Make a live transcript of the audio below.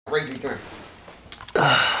Crazy turn.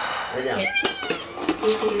 Lay down.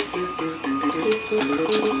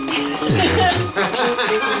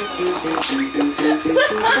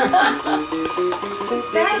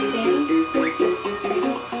 What's that, Jenny?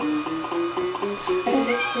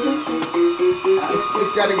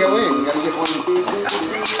 It's got to go in. You got to get one.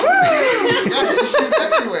 Yeah, they shoot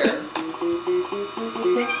everywhere.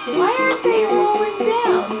 Why aren't they rolling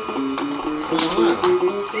down?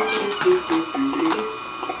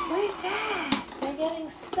 Where's that? They're getting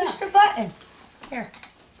stuck. Push the button. Here.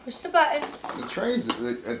 Push the button. The tray's, I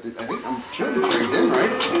think, I'm sure the tray's in,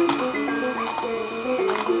 right?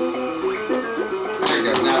 There you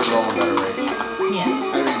go. Now it's rolling better, right? Yeah. I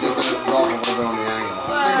mean, just go off a little bit on the angle.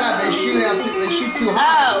 Thank God, they shoot out. They shoot too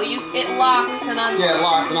high. Oh, it locks and unlocks. Yeah, it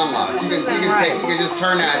locks and unlocks. You can just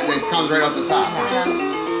turn that, and it comes right off the top. Yeah.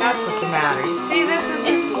 That's what's the matter. You see, this is...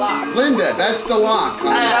 It's locked. Linda, that's the lock.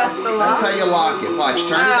 That's the lock? That's how you lock it. Watch,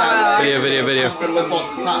 turn it that way. Video. It's gonna lift off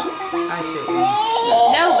the top. I see.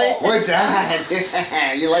 No, but it's... What's that?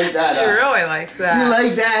 You like that, She really likes that. You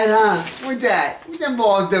like that, huh? What's that? What's them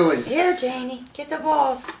balls doing? Here, Janie. Get the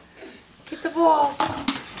balls. Get the balls.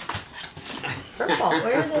 Purple.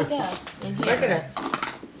 Where did they go? In here. Look at her.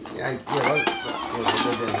 Yeah,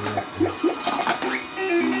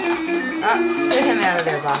 Get him out of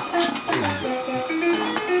there, Bob.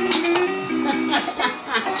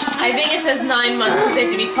 I think it says 9 months because they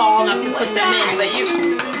have to be tall enough to put them in, but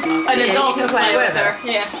an adult can play with her.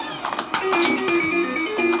 Yeah.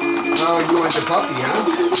 Oh, you want the puppy, huh?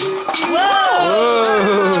 Whoa!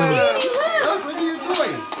 Look, look at your toy.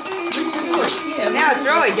 Look at your toy. Now it's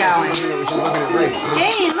really going.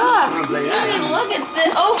 Janie, look. Janie, look at the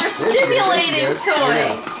overstimulated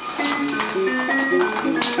toy.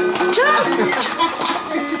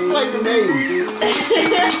 It's just like amazed.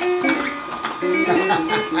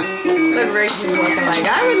 Look, Rachel's looking like,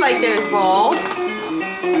 I would like those balls.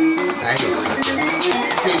 I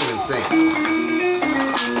can't even sing.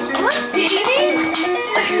 Look, Janie.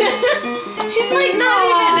 She's like not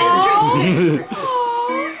even interested.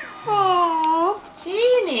 Aww.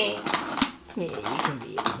 Janie. Yeah, you can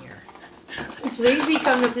be in here. Did Rixie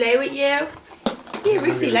come to play with you? Yeah,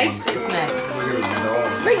 Rixie likes Christmas.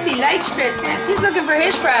 Rixie likes Christmas. He's looking for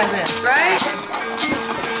his presents, right?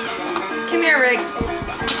 Come here, Rix.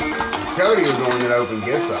 Cody was the one that opened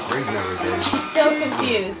gifts up. Reed never did. She's so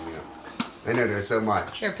confused. I know there's so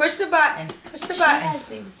much. Here, push the button. Push the She button. has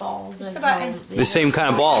these balls. Push at the button. home. The same kind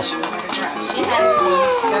of balls. She has these.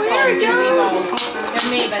 They're there called it Dizzy goes. balls. They're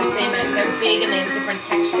made by the same end. They're big and they have different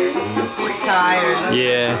textures. She's tired.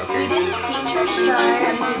 Yeah. We didn't teach her. She learned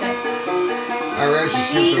how to do this. All right, she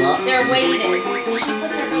scooped them up. They're waiting. She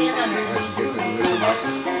puts her hand under As this. she gets it, them up.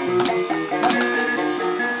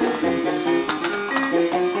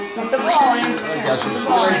 Put the ball in. I got you. I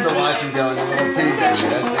used to watch them go in the little tube down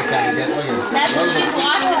there. They kind of get, look at it. That's what she's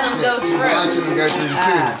watching them go She's through. watching them go through the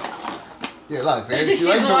tube. Yeah, look. She She's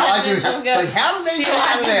likes to watch watching them. them go. It's like, how did they She get out of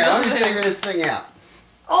watches there? them Let me move. figure this thing out.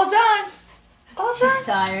 All done. All done. She's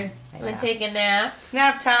tired. Want to take a nap? It's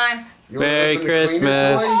nap time. You wanna Merry open the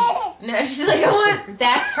cleaner Christmas. toy? No, she's like, I want.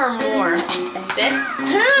 That's her more. This.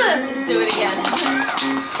 Let's do it again.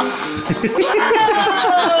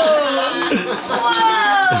 Whoa!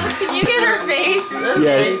 Whoa! Can you get her face?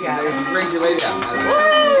 Yes. Bring you lay down. Woo!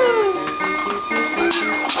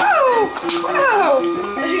 Whoa! Whoa!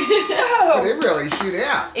 They really shoot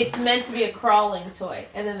out. It's meant to be a crawling toy,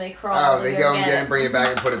 and then they crawl. Oh, they go and get it and bring it back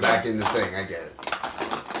and put it back in the thing. I get it.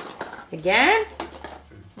 Again?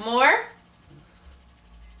 More?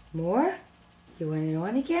 More? You want it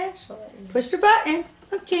on again? Push the button.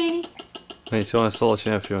 Look, Janie. Wait, so I'll let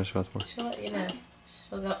you know if you want more. She'll let you know.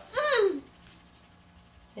 She'll go.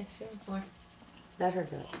 Yeah, she wants more. Let her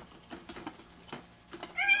go.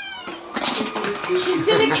 She's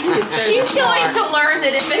gonna. She's going to learn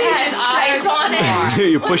that if it has eyes on it,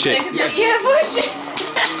 You push it. Yeah, push it.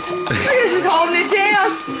 Look at her, she's holding it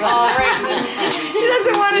down. Oh, racist. She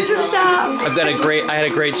doesn't want it to stop. I had a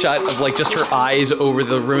great shot of like just her eyes over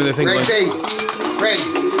the room of the thing. Like, Gracie,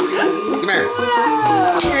 Grace, come here.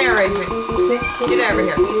 Come here, Rachel. Get over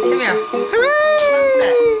here. Come here. Come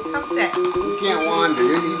sit. Come sit. You can't wander.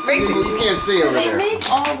 You can't see So over they there. make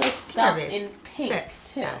all this stuff Here, babe. in pink Sit.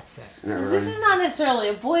 too. That's it. No, This is not necessarily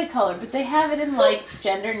a boy color, but they have it in like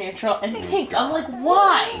gender neutral and pink. I'm like,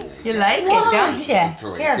 why? You like Why? it, don't you?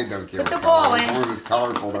 Toy. Here, Kid don't care put the what ball color. in. As long as it's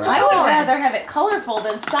colorful, they're I out. would on. rather have it colorful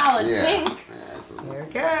than solid Yeah. pink. Yeah, it's a- There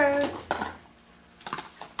it goes.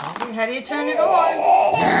 How do you turn it on?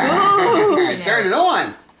 Turn it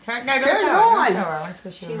on. Turn, no, don't Turn it tell her. on. Don't tell her. I want to see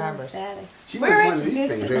if she She remembers. wants daddy. She Where wants is one of it?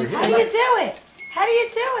 these things over How do here. you do it? How do you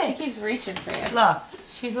do She it? keeps reaching for you. Look,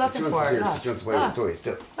 she's looking for it. She Look, wants to play with the toys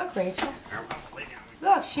too. look, Rachel.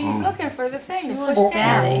 Look, she's looking for the thing to push wants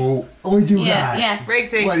down. Daddy. Oh, what do you Yeah, got? yes.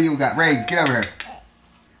 Riggsy, What do you got? Riggs, get over here.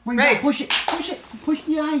 What do you got? Riggs. Push it, push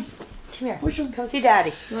the eyes. come here. Push them. Go see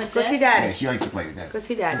Daddy. You want Go this? see Yeah, Daddy. she likes to play with this. Go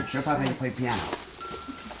see Daddy. Show Papa how to play piano.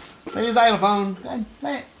 Play your xylophone. Go ahead,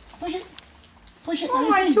 play it. Push it. Push it. Oh, Let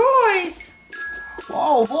my me see. toys.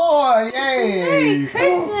 Oh boy, Merry yay!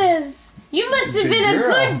 Christmas! You must have Big been a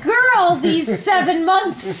girl. good girl these 7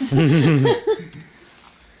 months.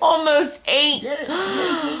 Almost 8. Get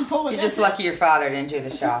it, pull it. You're just lucky your father didn't do the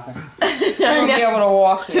shopping. I He'll be know. able to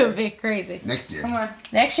walk It would you. be crazy. Next year. Come on.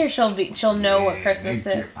 Next year she'll know what Christmas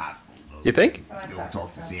Next year, is. Pop You think? will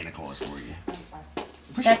talk to Santa Claus for you.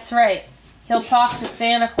 That's right. He'll talk to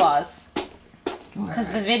Santa Claus All because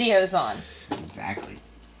the right. video's on. Exactly.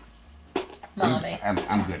 Mommy. I'm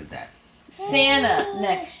good at that. Santa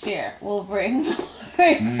next year will bring more.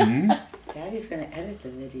 Mm-hmm. Daddy's gonna edit the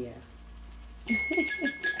video.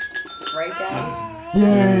 Right, Daddy?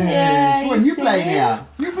 Yay! Yeah, Come on, you you play see? now.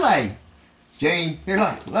 You play. Jane, here,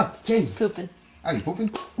 look, Jane. Pooping. Oh, you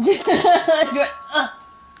pooping?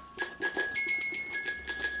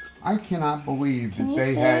 I cannot believe Can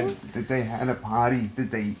that you they had a potty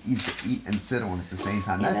that they used to eat and sit on at the same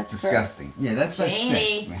time. Yeah, that's that's disgusting. Yeah, that's sick.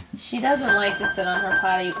 Janie. Yeah. She doesn't like to sit on her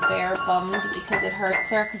potty bare bummed because it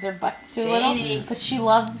hurts her because her butt's too Janie. little. But she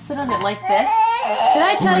loves to sit on it like this. Did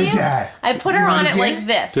I tell Who is you? that? I put her You on wanna it get like it?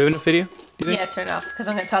 this. Do we have enough video? Yeah, turn off because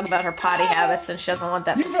I'm going to talk about her potty habits and she doesn't want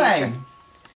that You for play. future.